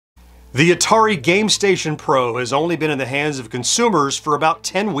The Atari Gamestation Pro has only been in the hands of consumers for about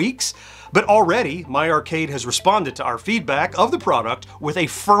 10 weeks, but already my arcade has responded to our feedback of the product with a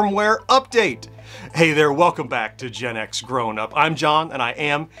firmware update. Hey there, welcome back to GenXGrownUp. I'm John and I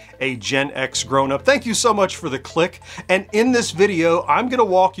am a GenXGrownUp. Thank you so much for the click. And in this video, I'm going to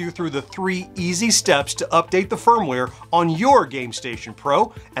walk you through the 3 easy steps to update the firmware on your Gamestation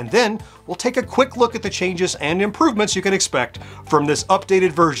Pro, and then we'll take a quick look at the changes and improvements you can expect from this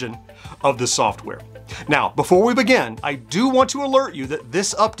updated version of the software. Now, before we begin, I do want to alert you that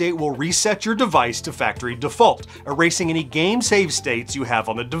this update will reset your device to factory default, erasing any game save states you have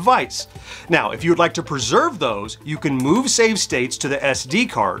on the device. Now, if you would like to preserve those, you can move save states to the SD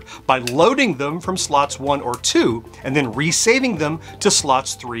card by loading them from slots 1 or 2, and then resaving them to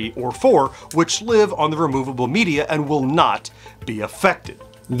slots 3 or 4, which live on the removable media and will not be affected.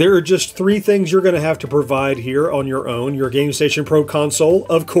 There are just 3 things you're going to have to provide here on your own. Your Gamestation Pro console,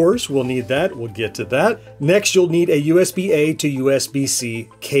 of course, we'll need that. We'll get to that. Next, you'll need a USB-A to USB-C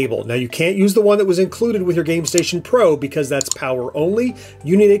cable. Now, you can't use the one that was included with your Gamestation Pro because that's power only.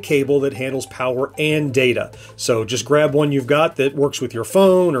 You need a cable that handles power and data. So just grab one you've got that works with your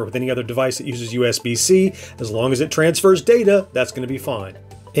phone or with any other device that uses USB-C. As long as it transfers data, that's going to be fine.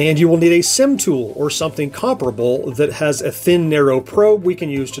 And you will need a SIM tool or something comparable that has a thin, narrow probe we can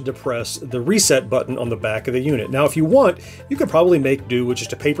use to depress the reset button on the back of the unit. Now, if you want, you could probably make do with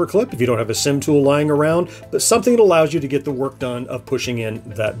just a paper clip if you don't have a SIM tool lying around, but something that allows you to get the work done of pushing in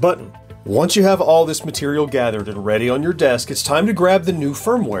that button. Once you have all this material gathered and ready on your desk, it's time to grab the new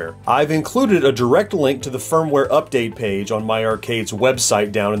firmware. I've included a direct link to the firmware update page on my arcade's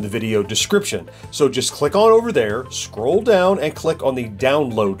website down in the video description. So just click on over there, scroll down, and click on the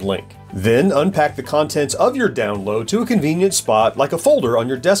download link. Then unpack the contents of your download to a convenient spot like a folder on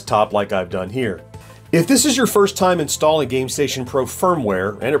your desktop like I've done here. If this is your first time installing Gamestation Pro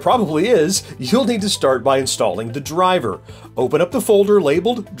firmware, and it probably is, you'll need to start by installing the driver. Open up the folder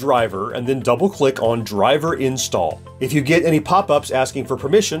labeled Driver and then double-click on Driver Install. If you get any pop-ups asking for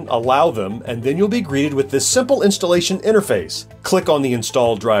permission, allow them, and then you'll be greeted with this simple installation interface. Click on the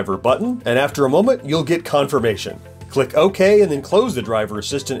Install Driver button, and after a moment, you'll get confirmation. Click OK and then close the Driver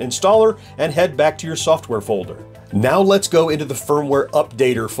Assistant installer and head back to your software folder. Now let's go into the Firmware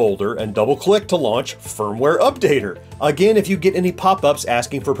Updater folder and double-click to launch Firmware Updater. Again, if you get any pop-ups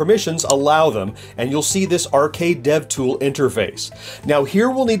asking for permissions, allow them, and you'll see this Arcade Dev Tool interface. Now here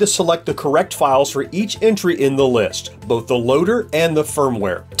we'll need to select the correct files for each entry in the list, both the loader and the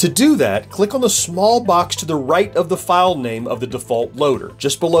firmware. To do that, click on the small box to the right of the file name of the default loader,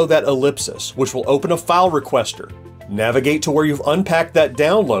 just below that ellipsis, which will open a file requester. Navigate to where you've unpacked that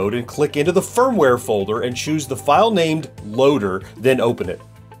download and click into the firmware folder and choose the file named Loader, then open it.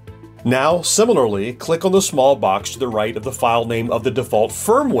 Now, similarly, click on the small box to the right of the file name of the default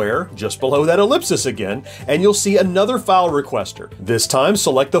firmware, just below that ellipsis again, and you'll see another file requester. This time,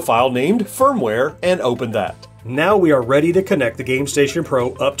 select the file named Firmware and open that. Now we are ready to connect the Gamestation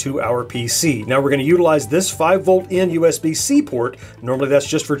Pro up to our PC. Now we're going to utilize this 5V in USB-C port. Normally that's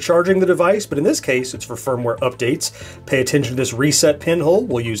just for charging the device, but in this case it's for firmware updates. Pay attention to this reset pinhole.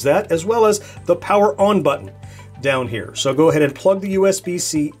 We'll use that, as well as the power on button down here. So go ahead and plug the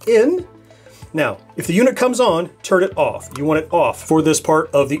USB-C in. Now, if the unit comes on, turn it off. You want it off for this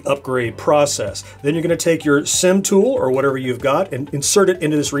part of the upgrade process. Then you're going to take your SIM tool or whatever you've got and insert it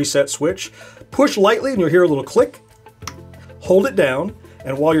into this reset switch. Push lightly and you'll hear a little click. Hold it down,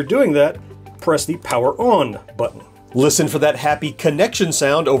 and while you're doing that, press the power on button. Listen for that happy connection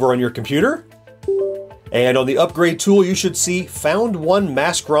sound over on your computer. And on the upgrade tool, you should see Found One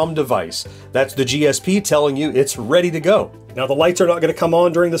Mask ROM device. That's the GSP telling you it's ready to go. Now the lights are not going to come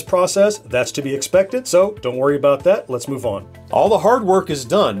on during this process. That's to be expected, so don't worry about that. Let's move on. All the hard work is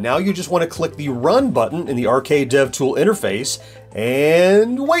done. Now you just want to click the Run button in the Arcade Dev Tool interface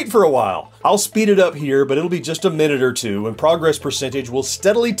and wait for a while. I'll speed it up here, but it'll be just a minute or two, and progress percentage will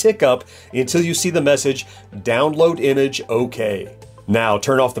steadily tick up until you see the message, Download Image OK. Now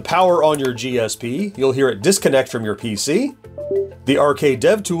turn off the power on your GSP. You'll hear it disconnect from your PC. The Arcade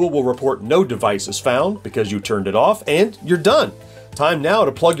Dev Tool will report no device is found because you turned it off, and you're done. Time now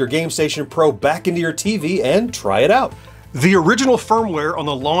to plug your Gamestation Pro back into your TV and try it out. The original firmware on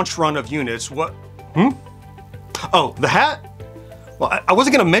the launch run of units, Oh, the hat? Well, I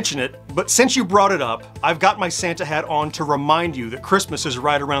wasn't going to mention it, but since you brought it up, I've got my Santa hat on to remind you that Christmas is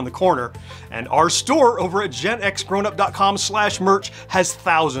right around the corner, and our store over at GenXGrownUp.com/merch has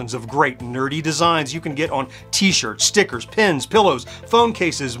thousands of great nerdy designs you can get on t-shirts, stickers, pins, pillows, phone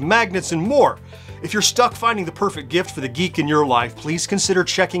cases, magnets, and more. If you're stuck finding the perfect gift for the geek in your life, please consider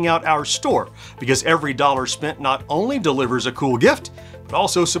checking out our store, because every dollar spent not only delivers a cool gift, It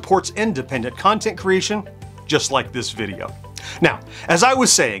also supports independent content creation, just like this video. Now, as I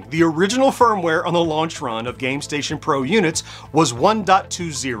was saying, the original firmware on the launch run of Gamestation Pro units was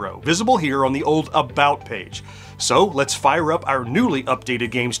 1.20, visible here on the old About page. So let's fire up our newly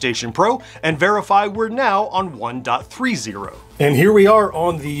updated Gamestation Pro and verify we're now on 1.30. And here we are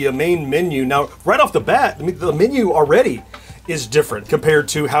on the main menu. Now, right off the bat, the menu already is different compared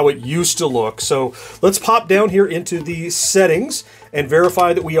to how it used to look. So let's pop down here into the settings and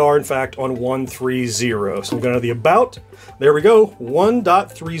verify that we are in fact on 1.30. So I'm going to the About. There we go,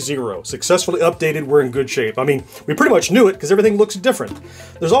 1.30. Successfully updated, we're in good shape. I mean, we pretty much knew it because everything looks different.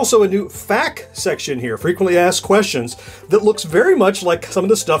 There's also a new FAQ section here, frequently asked questions, that looks very much like some of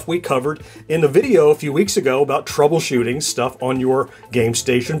the stuff we covered in the video a few weeks ago about troubleshooting stuff on your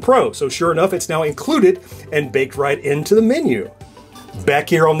Gamestation Pro. So sure enough, it's now included and baked right into the menu. Back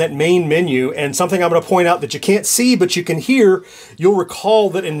here on that main menu, and something I'm going to point out that you can't see but you can hear, you'll recall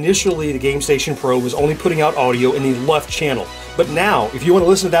that initially the Gamestation Pro was only putting out audio in the left channel. But now, if you want to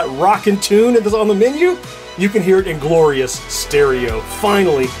listen to that rockin' tune that's on the menu, you can hear it in glorious stereo,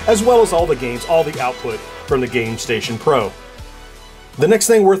 finally, as well as all the games, all the output from the Gamestation Pro. The next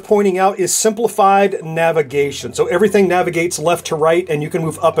thing worth pointing out is simplified navigation. So everything navigates left to right and you can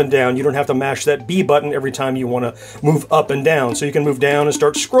move up and down. You don't have to mash that B button every time you want to move up and down. So you can move down and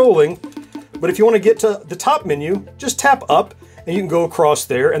start scrolling. But if you want to get to the top menu, just tap up and you can go across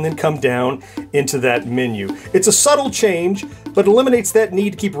there and then come down into that menu. It's a subtle change, but eliminates that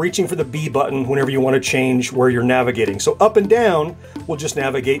need to keep reaching for the B button whenever you want to change where you're navigating. So up and down will just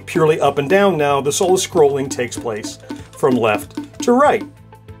navigate purely up and down now. This all the scrolling takes place from left to right.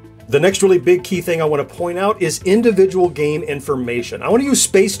 The next really big key thing I want to point out is individual game information. I want to use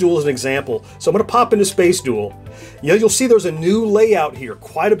Space Duel as an example. So I'm going to pop into Space Duel. You'll see there's a new layout here,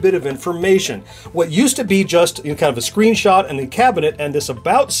 quite a bit of information. What used to be just kind of a screenshot and the cabinet and this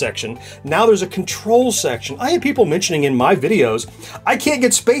About section, now there's a control section. I had people mentioning in my videos, I can't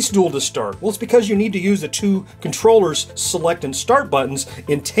get Space Duel to start. Well, it's because you need to use the two controllers select and start buttons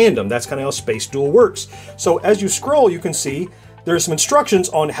in tandem. That's kind of how Space Duel works. So as you scroll, you can see there's some instructions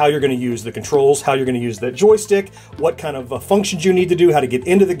on how you're going to use the controls, how you're going to use that joystick, what kind of functions you need to do, how to get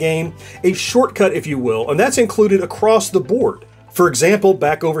into the game, a shortcut if you will, and that's included across the board. For example,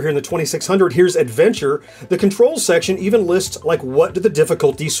 back over here in the 2600, here's Adventure. The controls section even lists like what do the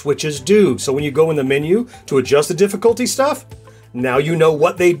difficulty switches do. So when you go in the menu to adjust the difficulty stuff, now you know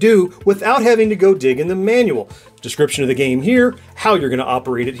what they do without having to go dig in the manual. Description of the game here, how you're going to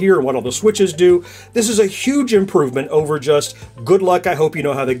operate it here, and what all the switches do. This is a huge improvement over just, good luck, I hope you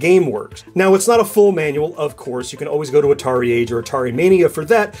know how the game works. Now, it's not a full manual, of course. You can always go to Atari Age or Atari Mania for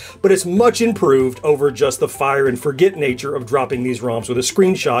that, but it's much improved over just the fire and forget nature of dropping these ROMs with a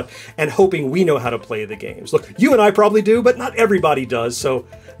screenshot and hoping we know how to play the games. Look, you and I probably do, but not everybody does, so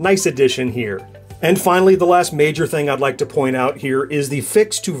nice addition here. And finally, the last major thing I'd like to point out here is the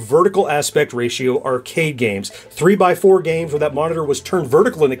fixed to vertical aspect ratio arcade games. 3x4 games where that monitor was turned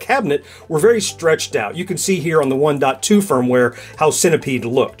vertical in the cabinet were very stretched out. You can see here on the 1.2 firmware how Centipede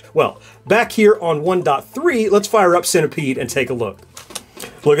looked. Well, back here on 1.3, let's fire up Centipede and take a look.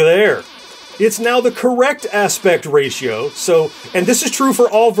 Look at there. It's now the correct aspect ratio. So, and this is true for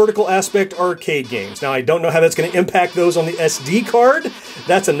all vertical aspect arcade games. Now, I don't know how that's going to impact those on the SD card.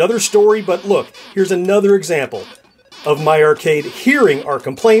 That's another story, but look, here's another example of my arcade hearing our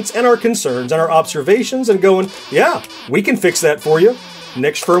complaints and our concerns and our observations and going, yeah, we can fix that for you.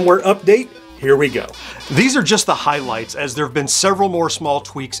 Next firmware update, here we go. These are just the highlights, as there have been several more small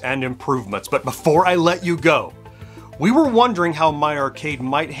tweaks and improvements. But before I let you go, we were wondering how my arcade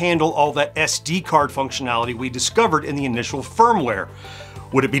might handle all that SD card functionality we discovered in the initial firmware.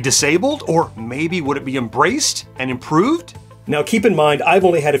 Would it be disabled, or maybe would it be embraced and improved? Now keep in mind, I've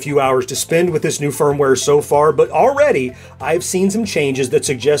only had a few hours to spend with this new firmware so far, but already I've seen some changes that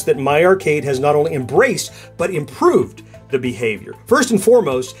suggest that my arcade has not only embraced, but improved the behavior. First and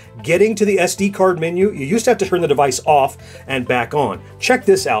foremost, getting to the SD card menu, you used to have to turn the device off and back on. Check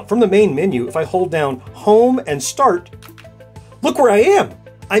this out. From the main menu, if I hold down Home and Start, look where I am.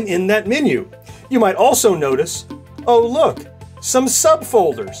 I'm in that menu. You might also notice, oh look, some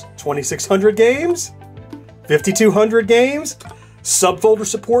subfolders. 2600 games, 5200 games, subfolder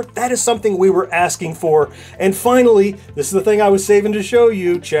support. That is something we were asking for. And finally, this is the thing I was saving to show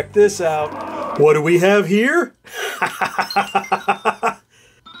you. Check this out. What do we have here?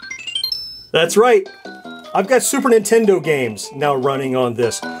 That's right. I've got Super Nintendo games now running on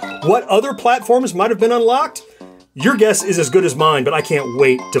this. What other platforms might have been unlocked? Your guess is as good as mine, but I can't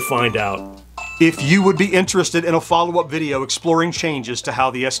wait to find out. If you would be interested in a follow-up video exploring changes to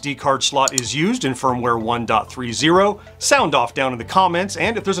how the SD card slot is used in firmware 1.30, sound off down in the comments,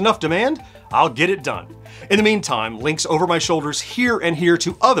 and if there's enough demand, I'll get it done. In the meantime, links over my shoulders here and here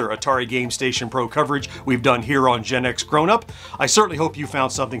to other Atari Gamestation Pro coverage we've done here on GenXGrownUp. I certainly hope you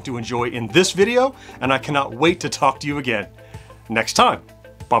found something to enjoy in this video, and I cannot wait to talk to you again next time.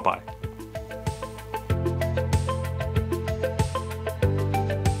 Bye-bye.